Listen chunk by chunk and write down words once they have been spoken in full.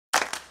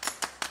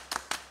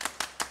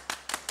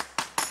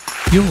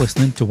You're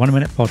listening to 1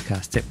 Minute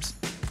Podcast Tips.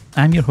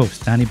 I'm your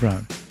host, Danny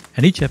Brown,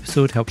 and each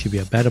episode helps you be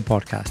a better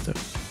podcaster.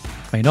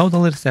 Find all the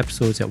latest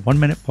episodes at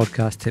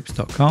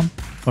 1minutepodcasttips.com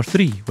or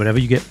 3 wherever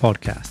you get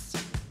podcasts.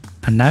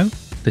 And now,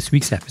 this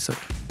week's episode.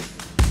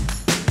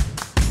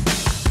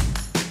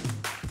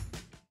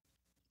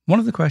 One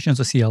of the questions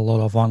I see a lot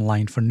of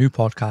online for new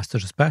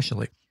podcasters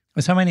especially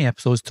is how many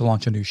episodes to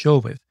launch a new show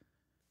with.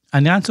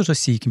 And the answers I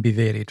see can be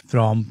varied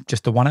from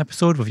just the 1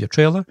 episode with your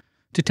trailer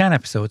to 10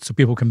 episodes so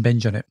people can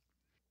binge on it.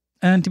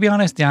 And to be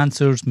honest, the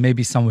answers may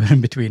be somewhere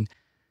in between.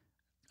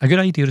 A good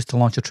idea is to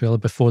launch a trailer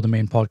before the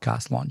main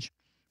podcast launch.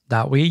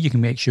 That way you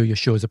can make sure your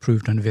show is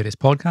approved on various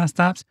podcast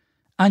apps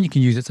and you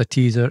can use it as a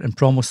teaser and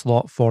promo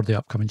slot for the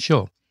upcoming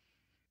show.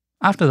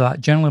 After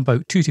that, generally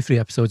about 2 to 3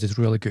 episodes is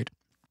really good.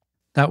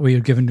 That way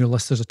you're giving your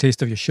listeners a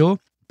taste of your show,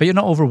 but you're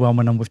not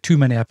overwhelming them with too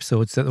many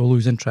episodes that they'll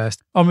lose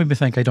interest or maybe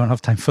think I don't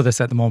have time for this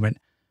at the moment.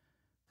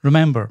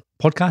 Remember,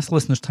 podcast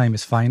listeners' time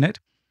is finite,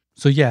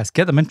 so yes,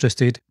 get them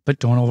interested, but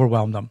don't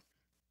overwhelm them.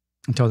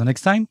 Until the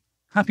next time,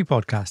 happy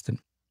podcasting.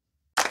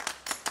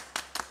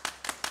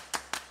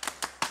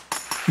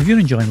 If you're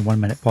enjoying 1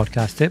 Minute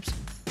Podcast Tips,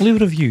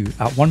 leave a review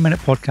at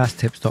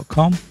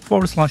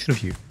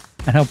 1minutepodcasttips.com/review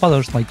and help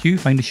others like you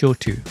find the show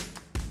too.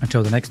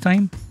 Until the next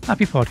time,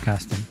 happy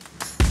podcasting.